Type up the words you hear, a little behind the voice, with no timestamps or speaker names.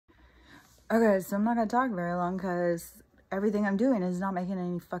Okay, so I'm not gonna talk very long because everything I'm doing is not making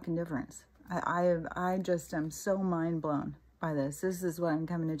any fucking difference. I just am so mind blown by this. This is what I'm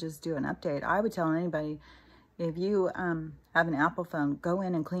coming to just do an update. I would tell anybody, if you have an Apple phone, go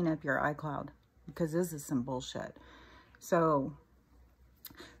in and clean up your iCloud because this is some bullshit. So,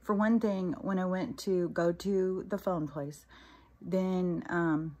 for one thing, when I went to go to the phone place, then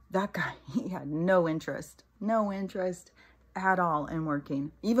that guy, he had no interest at all in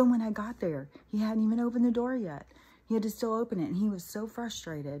working. Even when I got there, he hadn't even opened the door yet. He had to still open it, and he was so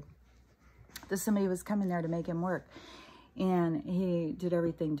frustrated that somebody was coming there to make him work. And he did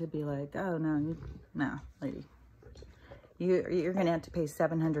everything to be like, oh, no, lady. You're going to have to pay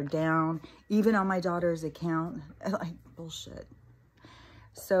 $700 down, even on my daughter's account. Like, bullshit.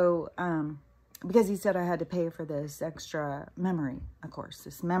 So, because he said I had to pay for this extra memory, of course,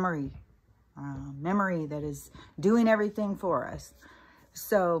 this memory that is doing everything for us.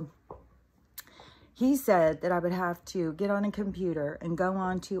 So he said that I would have to get on a computer and go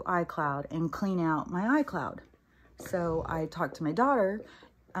on to iCloud and clean out my iCloud. So I talked to my daughter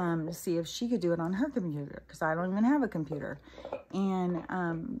to see if she could do it on her computer, because I don't even have a computer.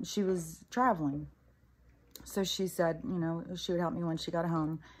 And she was traveling. So she said, you know, she would help me when she got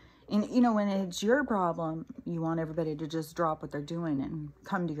home. And, you know, when it's your problem, you want everybody to just drop what they're doing and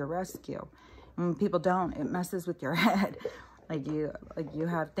come to your rescue. And when people don't, it messes with your head. Like you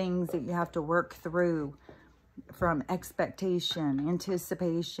have things that you have to work through, from expectation,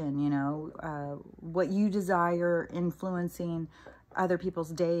 anticipation, you know, what you desire influencing other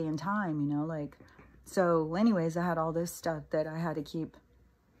people's day and time, you know, like. So anyways, I had all this stuff that I had to keep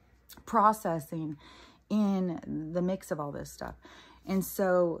processing in the mix of all this stuff. And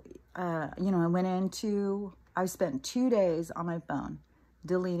so, you know, I spent 2 days on my phone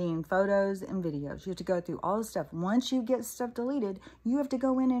deleting photos and videos. You have to go through all the stuff. Once you get stuff deleted, you have to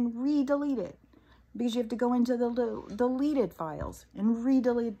go in and re-delete it, because you have to go into the deleted files and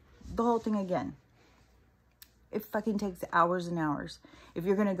re-delete the whole thing again. It fucking takes hours and hours if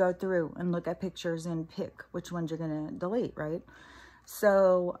you're going to go through and look at pictures and pick which ones you're going to delete, right?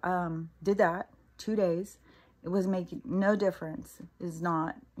 So, did that 2 days. It was making no difference. It's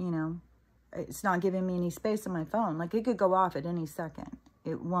not, you know, it's not giving me any space on my phone. Like, it could go off at any second.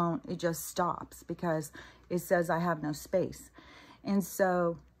 It won't. It just stops because it says I have no space. And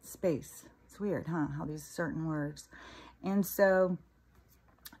so, space. It's weird, huh? How these certain words. And so,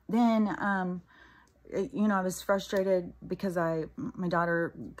 then, you know, I was frustrated because my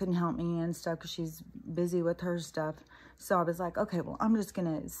daughter couldn't help me and stuff because she's busy with her stuff. So I was like, okay, well, I'm just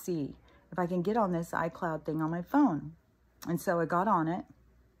going to see if I can get on this iCloud thing on my phone. And so I got on it,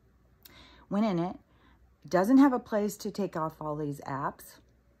 went in it. It doesn't have a place to take off all these apps.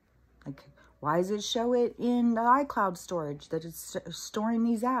 Like, why does it show it in the iCloud storage that it's storing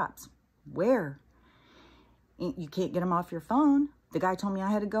these apps? Where? You can't get them off your phone. The guy told me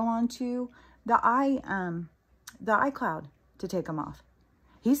I had to go on to the iCloud to take them off.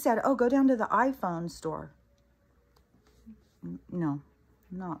 He said, oh, go down to the iPhone store. No.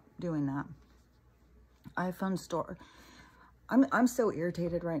 Not doing that. iPhone store. I'm so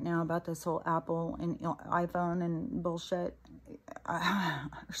irritated right now about this whole Apple and iPhone and bullshit.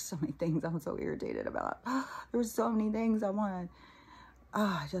 There's so many things I'm so irritated about. There's so many things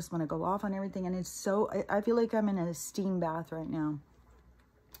I just want to go off on everything. And it's so, I feel like I'm in a steam bath right now.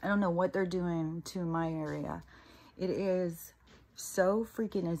 I don't know what they're doing to my area. It is so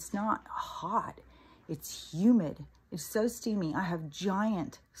freaking, it's not hot. It's humid. It's so steamy. I have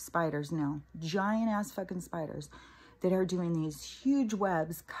giant spiders now. Giant ass fucking spiders that are doing these huge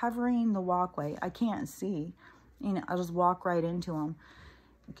webs covering the walkway. I can't see. You know, I'll just walk right into them.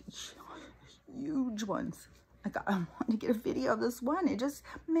 Huge ones. Like, I want to get a video of this one. It just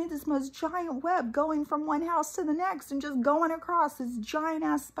made this most giant web going from one house to the next and just going across this giant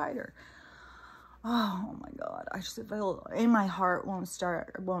ass spider. Oh my God. I just feel, and my heart won't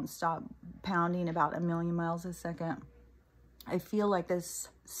stop pounding about 1,000,000 miles a second. I feel like this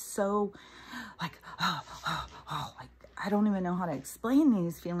so, like, like, I don't even know how to explain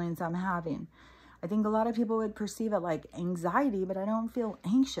these feelings I'm having. I think a lot of people would perceive it like anxiety, but I don't feel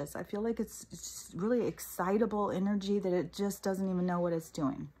anxious. I feel like it's really excitable energy that it just doesn't even know what it's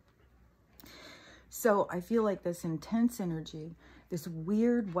doing. So I feel like this intense energy, this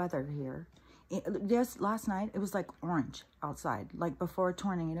weird weather here. Just last night, it was like orange outside, like before a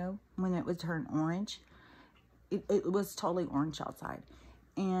tornado, when it would turn orange. It was totally orange outside,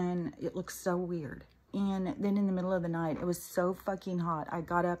 and it looked so weird. And then in the middle of the night, it was so fucking hot. I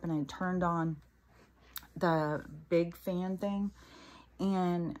got up and I turned on the big fan thing,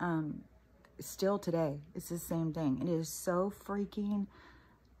 and still today, it's the same thing. It is so freaking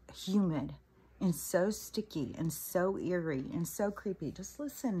humid and so sticky and so eerie and so creepy. Just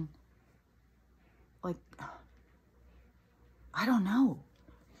listen. Like, I don't know.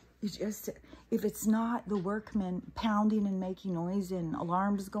 It's just, if it's not the workmen pounding and making noise and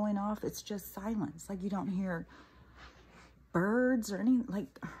alarms going off, it's just silence. Like, you don't hear birds or anything.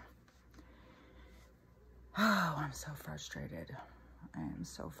 Like, oh, I'm so frustrated. I am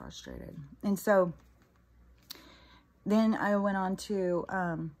so frustrated. And so then I went on to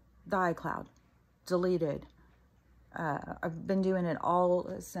the iCloud, deleted. I've been doing it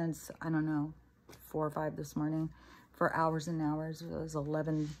all since, I don't know, 4 or 5 this morning for hours and hours. It was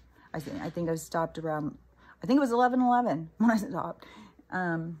 11. I think I stopped around, I think it was 11:11 when I stopped,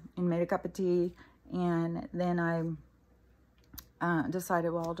 and made a cup of tea. And then I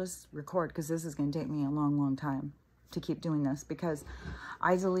decided, well, I'll just record, because this is going to take me a long, long time to keep doing this, because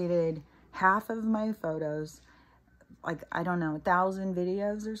I deleted half of my photos, like, I don't know, 1,000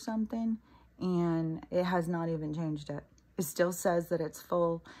 videos or something, and it has not even changed it. It still says that it's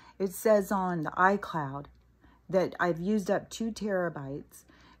full. It says on the iCloud that I've used up 2 terabytes,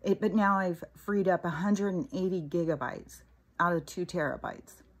 but now I've freed up 180 gigabytes out of 2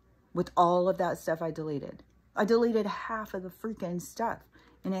 terabytes with all of that stuff I deleted. I deleted half of the freaking stuff,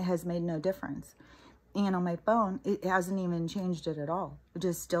 and it has made no difference. And on my phone, it hasn't even changed it at all. It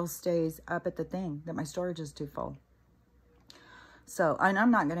just still stays up at the thing that my storage is too full. So, and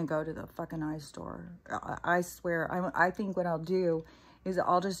I'm not going to go to the fucking iStore. I swear, I think what I'll do is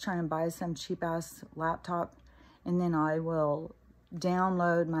I'll just try and buy some cheap-ass laptop, and then I will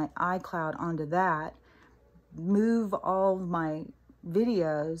download my iCloud onto that, move all of my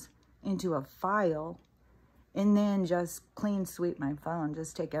videos into a file, and then just clean sweep my phone,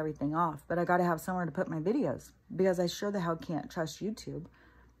 just take everything off. But I got to have somewhere to put my videos, because I sure the hell can't trust YouTube.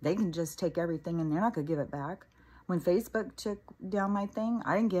 They can just take everything and they're not going to give it back. When Facebook took down my thing,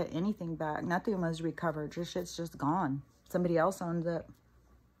 I didn't get anything back. Nothing was recovered. Your shit's just gone. Somebody else owns it.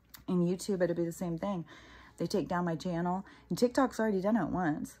 In YouTube, it'd be the same thing. They take down my channel. And TikTok's already done it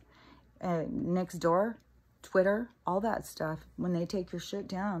once. Nextdoor, Twitter, all that stuff. When they take your shit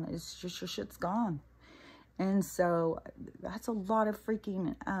down, it's just your shit's gone. And so that's a lot of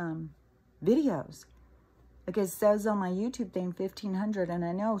freaking videos. Like it says on my YouTube thing, 1,500. And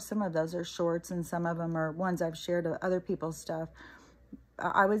I know some of those are shorts and some of them are ones I've shared of other people's stuff.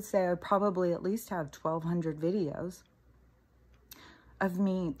 I would say I probably at least have 1,200 videos of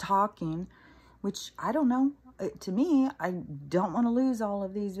me talking, which I don't know. To me, I don't want to lose all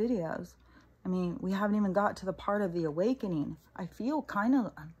of these videos. I mean, we haven't even got to the part of the awakening. I feel kind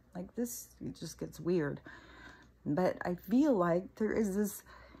of like this, it just gets weird. But I feel like there is this,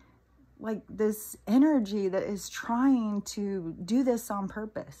 like this energy that is trying to do this on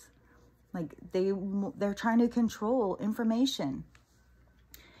purpose. Like they're trying to control information.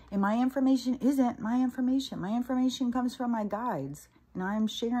 And my information isn't my information. My information comes from my guides. And I'm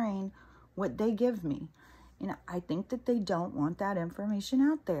sharing what they give me. And I think that they don't want that information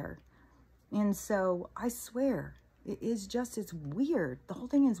out there. And so I swear, it's weird. The whole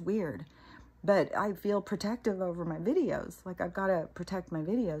thing is weird. But I feel protective over my videos. Like I've got to protect my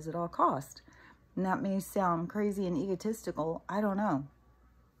videos at all costs. And that may sound crazy and egotistical. I don't know.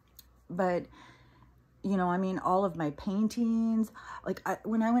 But, you know, I mean, all of my paintings, like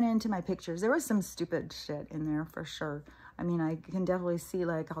when I went into my pictures, there was some stupid shit in there for sure. I mean, I can definitely see,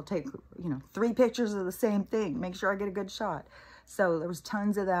 like, I'll take, you know, 3 pictures of the same thing, make sure I get a good shot. So there was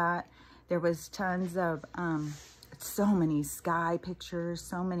tons of that. There was tons of, so many sky pictures,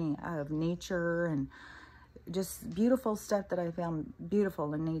 so many of nature and just beautiful stuff that I found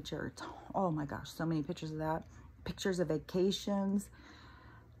beautiful in nature. Oh my gosh, so many pictures of that. Pictures of vacations,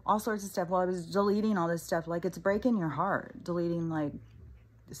 all sorts of stuff. Well, I was deleting all this stuff. Like, it's breaking your heart, deleting, like,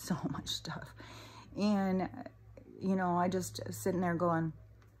 so much stuff. And, you know, I just sitting there going,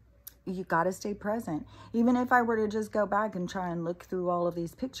 you got to stay present. Even if I were to just go back and try and look through all of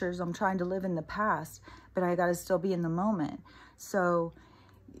these pictures, I'm trying to live in the past, but I got to still be in the moment. So,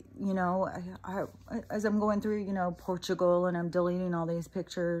 you know, as I'm going through, you know, Portugal, and I'm deleting all these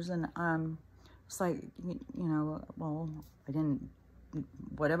pictures, and it's like, you know, well,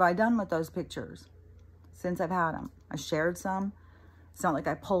 what have I done with those pictures since I've had them? I shared some. It's not like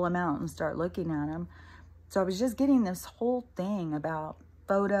I pull them out and start looking at them. So I was just getting this whole thing about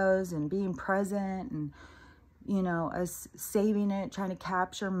photos and being present and, you know, us saving it, trying to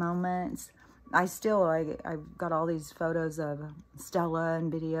capture moments. I've got all these photos of Stella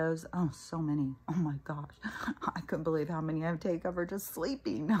and videos. Oh, so many. Oh my gosh. I couldn't believe how many I've taken of her just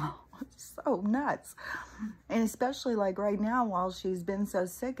sleeping. Oh, it's so nuts. And especially like right now while she's been so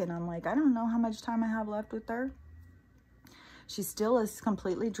sick, and I'm like, I don't know how much time I have left with her. She still is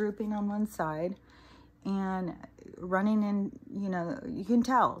completely drooping on one side and running in, you know, you can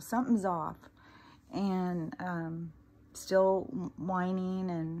tell something's off, and still whining.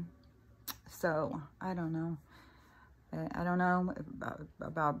 And so I don't know. I don't know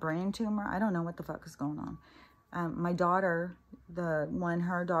about brain tumor. I don't know what the fuck is going on. My daughter,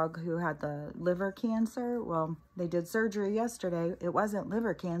 her dog who had the liver cancer, well, they did surgery yesterday. It wasn't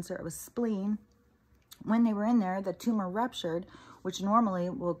liver cancer, it was spleen. When they were in there, the tumor ruptured, which normally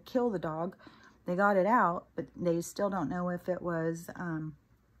will kill the dog. They got it out, but they still don't know if it was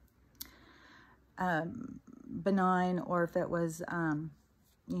benign or if it was,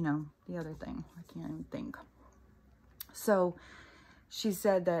 you know, the other thing. I can't even think. So she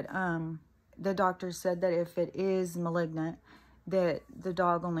said that the doctor said that if it is malignant, that the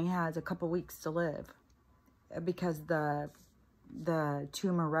dog only has a couple weeks to live, because the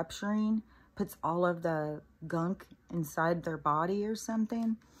tumor rupturing puts all of the gunk inside their body or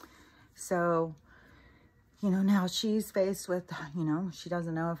something. So, you know, now she's faced with, you know, she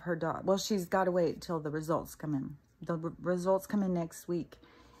doesn't know if her dog, well, she's got to wait till the results come in. The results come in next week,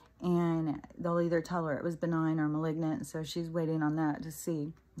 and they'll either tell her it was benign or malignant. So she's waiting on that to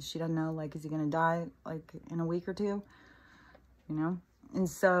see. She doesn't know, like, is he going to die, like, in a week or two, you know? And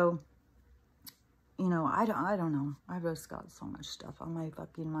so, you know, I don't know. I've just got so much stuff on my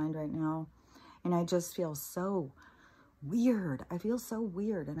fucking mind right now. And I just feel so weird. I feel so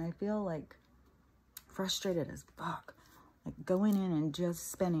weird. And I feel, like, frustrated as fuck. Like, going in and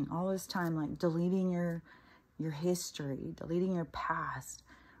just spending all this time, like, deleting your history, deleting your past,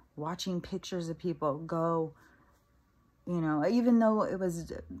 watching pictures of people go, you know, even though it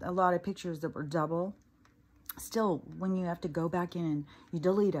was a lot of pictures that were double, still, when you have to go back in and you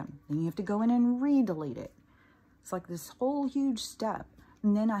delete them, then you have to go in and re-delete it. It's like this whole huge step.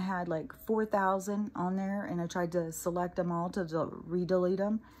 And then I had like 4,000 on there, and I tried to select them all to re-delete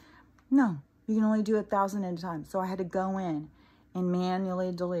them. No, you can only do 1,000 at a time. So I had to go in and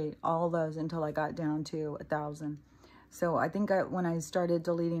manually delete all those until I got down to 1,000. So I think when I started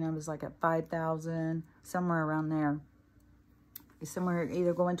deleting, I was like at 5,000, somewhere around there. Somewhere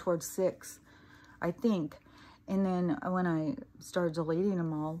either going towards 6, I think. And then when I started deleting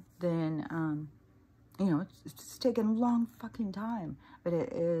them all, then, you know, it's just taken a long fucking time. But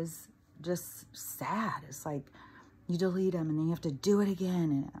it is just sad. It's like you delete them and then you have to do it again.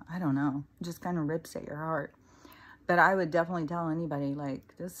 And I don't know. It just kind of rips at your heart. But I would definitely tell anybody,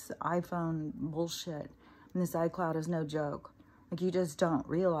 like, this iPhone bullshit and this iCloud is no joke. Like, you just don't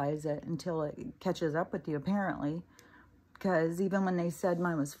realize it until it catches up with you, apparently. Because even when they said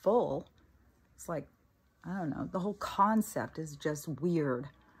mine was full, it's like, I don't know. The whole concept is just weird.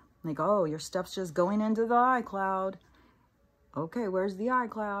 Like, oh, your stuff's just going into the iCloud. Okay, where's the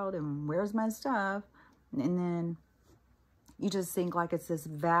iCloud? And where's my stuff? And then you just think like it's this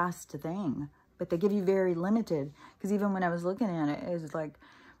vast thing. But they give you very limited. Because even when I was looking at it, it was like,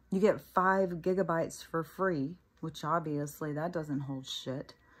 you get 5 gigabytes for free. Which obviously, that doesn't hold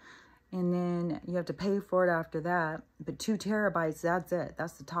shit. And then you have to pay for it after that. But 2 terabytes, that's it.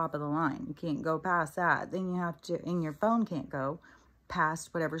 That's the top of the line. You can't go past that. Then you have to, and your phone can't go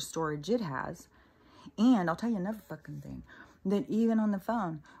past whatever storage it has. And I'll tell you another fucking thing. That even on the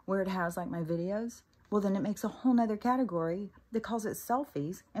phone, where it has like my videos, well, then it makes a whole nother category that calls it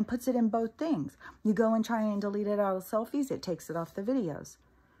selfies and puts it in both things. You go and try and delete it out of selfies, it takes it off the videos.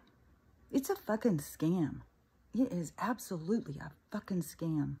 It's a fucking scam. It is absolutely a fucking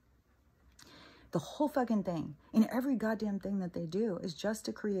scam. The whole fucking thing, and every goddamn thing that they do is just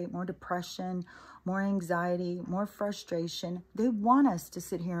to create more depression, more anxiety, more frustration. They want us to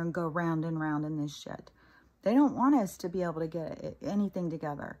sit here and go round and round in this shit. They don't want us to be able to get anything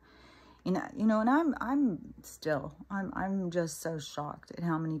together. And, you know, and I'm just so shocked at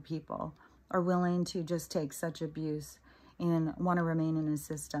how many people are willing to just take such abuse and want to remain in a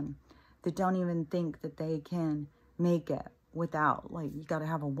system that don't even think that they can make it without, like, you got to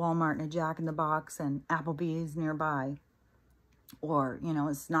have a Walmart and a Jack in the Box and Applebee's nearby, or, you know,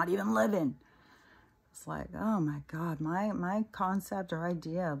 it's not even living. It's like, oh my God, my concept or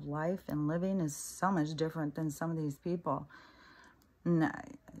idea of life and living is so much different than some of these people. And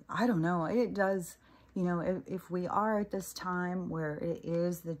I don't know, it does, you know, if we are at this time where it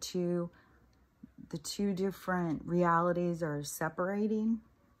is the two different realities are separating,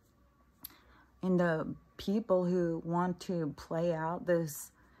 and the people who want to play out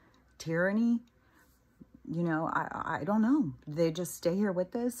this tyranny, you know, I don't know. They just stay here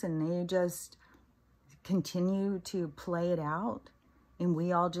with us and they just continue to play it out. And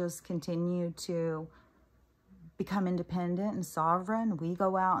we all just continue to become independent and sovereign. We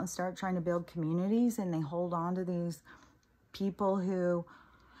go out and start trying to build communities, and they hold on to these people who,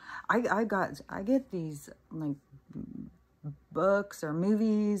 I get these like books or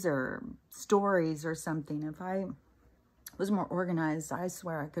movies or stories or something. If I was more organized, I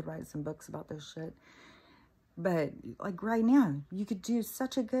swear I could write some books about this shit. But like right now, you could do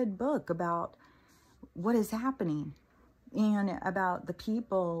such a good book about what is happening and about the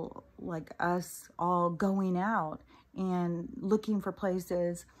people like us all going out and looking for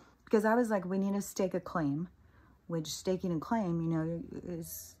places. Because I was like, we need to stake a claim, which staking a claim, you know,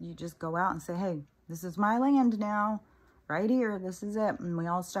 is you just go out and say, hey, this is my land now, right here, this is it. And we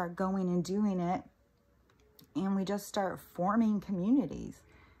all start going and doing it. And we just start forming communities,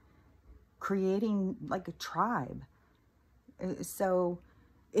 creating like a tribe. So,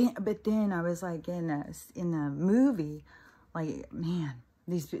 but then I was like in the movie, like, man,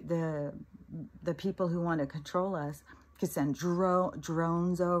 the people who want to control us could send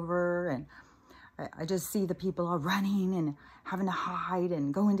drones over, and I just see the people all running and having to hide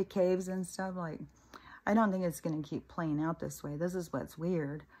and go into caves and stuff. Like, I don't think it's going to keep playing out this way. This is what's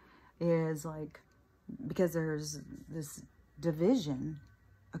weird, is like, because there's this division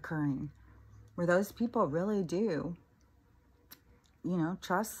occurring where those people really do, you know,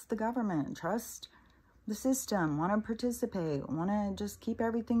 trust the government, trust the system, want to participate, want to just keep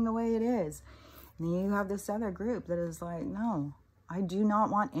everything the way it is. And then you have this other group that is like, no, I do not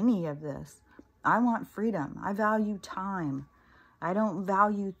want any of this. I want freedom. I value time. I don't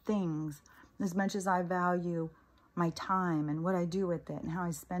value things as much as I value my time and what I do with it and how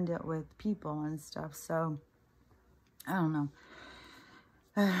I spend it with people and stuff. So, I don't know.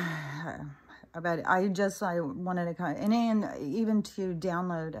 But I wanted to kind of, and even to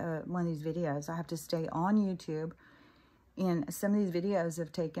download one of these videos, I have to stay on YouTube. And some of these videos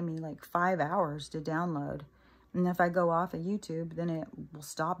have taken me like 5 hours to download. And if I go off of YouTube, then it will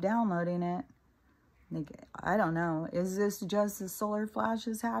stop downloading it. Like, I don't know. Is this just the solar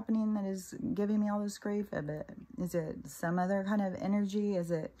flashes happening that is giving me all this grief? Is it some other kind of energy?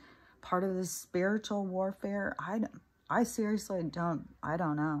 Is it part of this spiritual warfare? I seriously don't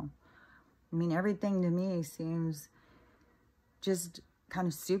know. I mean, everything to me seems just kind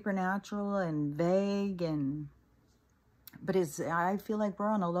of supernatural and vague, but I feel like we're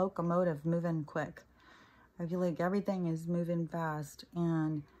on a locomotive moving quick. I feel like everything is moving fast,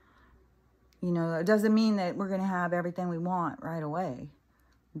 and you know, it doesn't mean that we're going to have everything we want right away.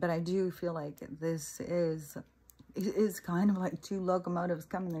 But I do feel like this is kind of like two locomotives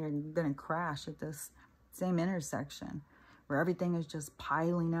coming that are going to crash at this same intersection, where everything is just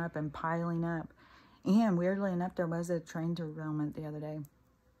piling up and piling up. And weirdly enough, there was a train derailment the other day.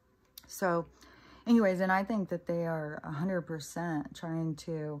 So anyways, and I think that they are 100% trying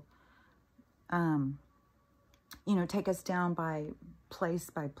to, you know, take us down by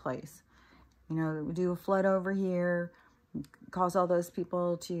place. You know, do a flood over here, cause all those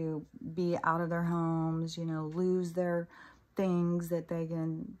people to be out of their homes, you know, lose their things that they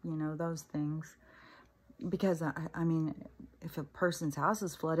can, you know, those things. Because, I mean, if a person's house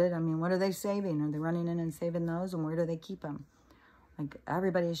is flooded, I mean, what are they saving? Are they running in and saving those? And where do they keep them? Like,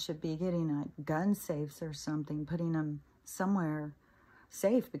 everybody should be getting gun safes or something, putting them somewhere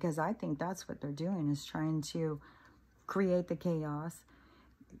safe. Because I think that's what they're doing, is trying to create the chaos.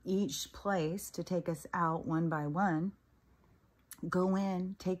 Each place to take us out one by one. Go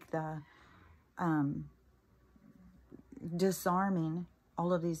in, take the disarming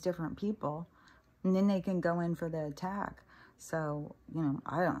all of these different people, and then they can go in for the attack. So, you know,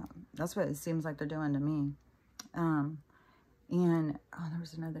 that's what it seems like they're doing to me. And, oh, there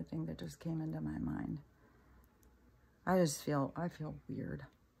was another thing that just came into my mind. I feel weird.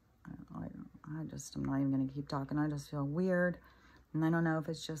 I'm not even going to keep talking. I just feel weird. And I don't know if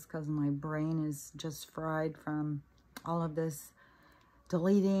it's just because my brain is just fried from all of this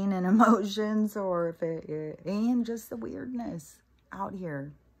deleting and emotions, or if and just the weirdness out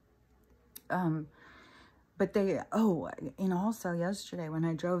here. But and also yesterday when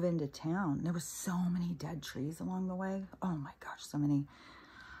I drove into town, there was so many dead trees along the way. Oh my gosh, so many.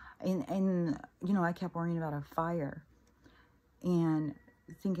 And you know, I kept worrying about a fire and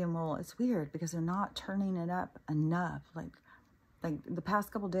thinking, well, it's weird because they're not turning it up enough. Like the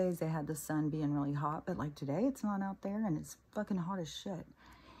past couple days, they had the sun being really hot, but like today, it's not out there, and it's fucking hot as shit.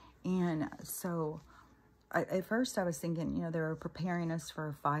 And so, at first, I was thinking, you know, they were preparing us for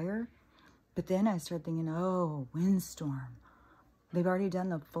a fire, but then I started thinking, oh, windstorm. They've already done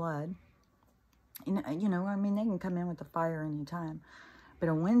the flood. And, you know, I mean, they can come in with a fire anytime, but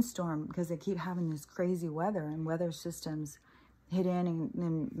a windstorm, because they keep having this crazy weather, and weather systems hit in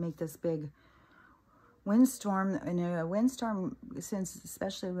and make this big windstorm. And a windstorm, since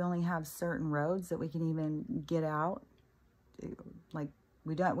especially we only have certain roads that we can even get out like,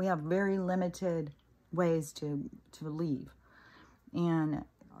 we have very limited ways to leave. And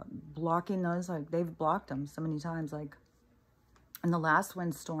blocking those, like, they've blocked them so many times. Like, in the last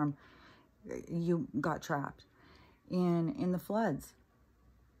windstorm, you got trapped. In the floods,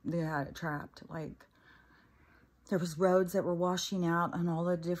 they had it trapped. Like, there was roads that were washing out in all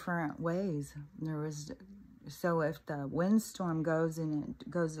the different ways. So if the windstorm goes and it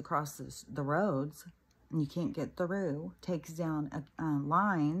goes across the roads and you can't get through, takes down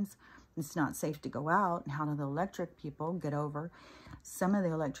lines, it's not safe to go out. And how do the electric people get over? Some of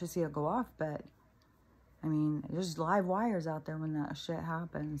the electricity will go off, but I mean, there's live wires out there when that shit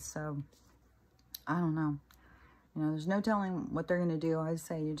happens. So I don't know. You know, there's no telling what they're going to do. I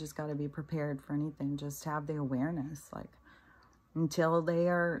say you just got to be prepared for anything. Just have the awareness, like, until they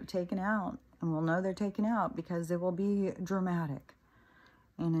are taken out. And we'll know they're taken out because it will be dramatic.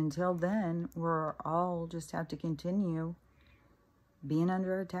 And until then, we're all just have to continue being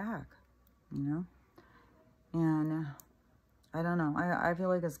under attack, you know? And I don't know. I feel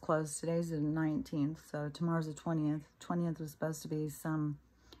like it's close. Today's the 19th, so tomorrow's the 20th. 20th was supposed to be some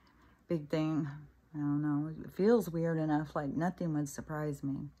big thing. I don't know. It feels weird enough, like nothing would surprise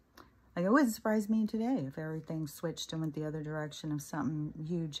me. Like, it would surprise me today if everything switched and went the other direction, if something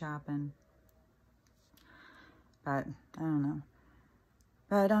huge happened. But, I don't know.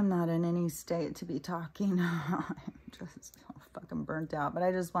 But I'm not in any state to be talking. I'm just fucking burnt out. But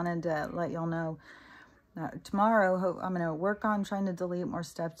I just wanted to let y'all know that tomorrow, I'm going to work on trying to delete more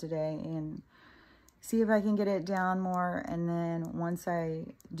stuff today and see if I can get it down more. And then once I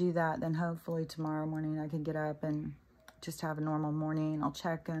do that, then hopefully tomorrow morning I can get up and just have a normal morning. I'll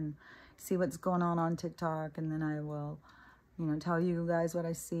check and see what's going on TikTok. And then I will, you know, tell you guys what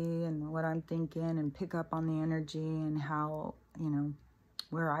I see and what I'm thinking and pick up on the energy and how, you know,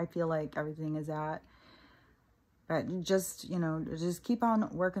 where I feel like everything is at. But just, you know, just keep on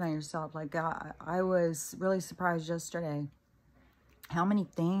working on yourself. Like, I was really surprised yesterday how many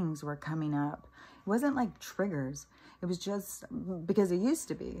things were coming up. It wasn't like triggers. It was just because it used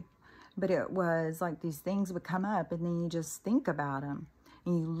to be. But it was like these things would come up and then you just think about them.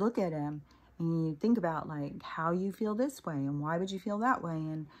 And you look at them and you think about like how you feel this way and why would you feel that way.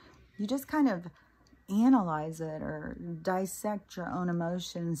 And you just kind of analyze it or dissect your own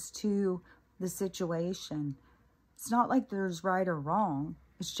emotions to the situation. It's not like there's right or wrong.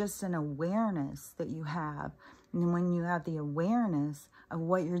 It's just an awareness that you have. And when you have the awareness of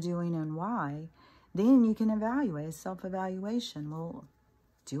what you're doing and why, then you can evaluate, a self-evaluation. Well,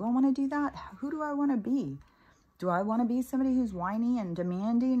 do I want to do that? Who do I want to be? Do I want to be somebody who's whiny and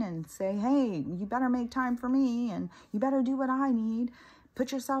demanding and say, hey, you better make time for me and you better do what I need?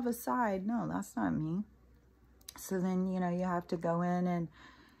 Put yourself aside. No, that's not me. So then, you know, you have to go in and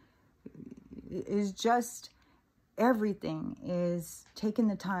it's just everything is taking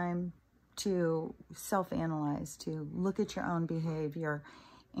the time to self-analyze, to look at your own behavior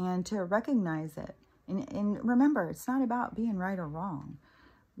and to recognize it. And remember, it's not about being right or wrong.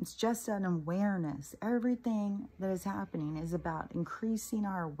 It's just an awareness. Everything that is happening is about increasing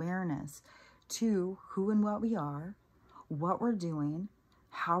our awareness to who and what we are, what we're doing,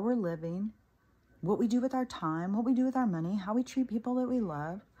 how we're living, what we do with our time, what we do with our money, how we treat people that we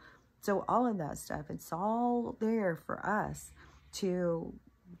love. So all of that stuff, it's all there for us to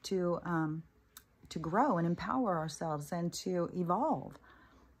grow and empower ourselves and to evolve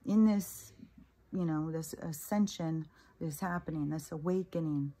in this, you know, this ascension is happening, this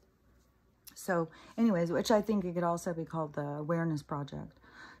awakening. So anyways, which I think it could also be called the Awareness Project.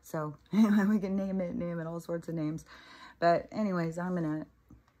 So anyway, we can name it all sorts of names. But anyways, I'm going to,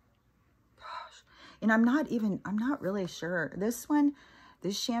 gosh, and I'm not really sure. This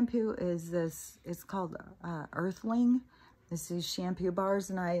shampoo is it's called Earthling. This is shampoo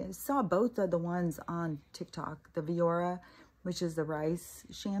bars, and I saw both of the ones on TikTok, the Viora, which is the rice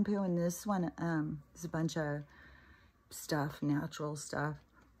shampoo, and this one is a bunch of stuff, natural stuff.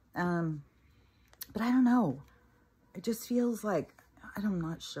 But I don't know. It just feels like, I'm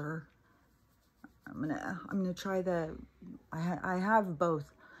not sure. I'm gonna try I have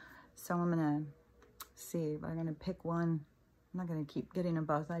both, so I'm gonna see, but I'm gonna pick one. I'm not gonna keep getting them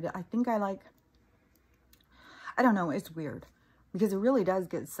both. I think I don't know, it's weird because it really does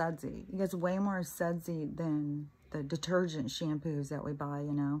get sudsy. It gets way more sudsy than the detergent shampoos that we buy,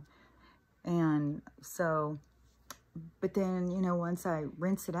 you know. And so, but then, you know, once I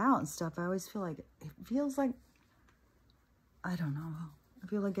rinse it out and stuff, I always feel like, it feels like, I don't know. I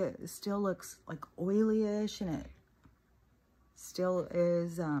feel like it still looks like oily-ish and it still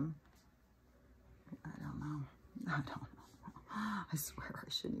is, I don't know. I swear I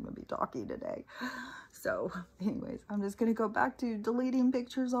shouldn't even be talking today. So anyways, I'm just going to go back to deleting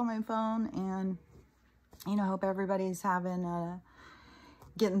pictures on my phone, and, you know, hope everybody's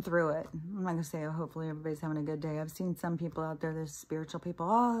getting through it. I'm not going to say, oh, hopefully everybody's having a good day. I've seen some people out there, there's spiritual people,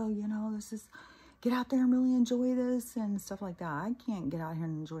 oh, you know, get out there and really enjoy this and stuff like that. I can't get out here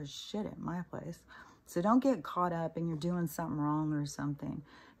and enjoy shit at my place. So don't get caught up and you're doing something wrong or something,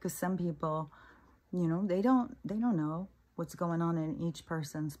 because some people, you know, they don't know what's going on in each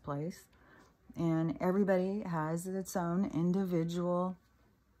person's place, and everybody has its own individual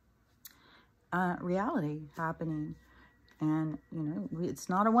reality happening, and, you know, it's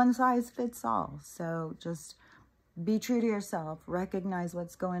not a one size fits all. So just be true to yourself, recognize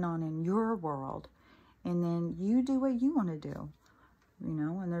what's going on in your world, and then you do what you want to do, you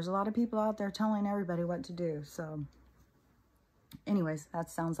know. And there's a lot of people out there telling everybody what to do. So anyways,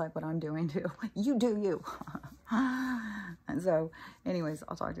 that sounds like what I'm doing too. You do you. And so anyways,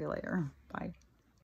 I'll talk to you later. Bye.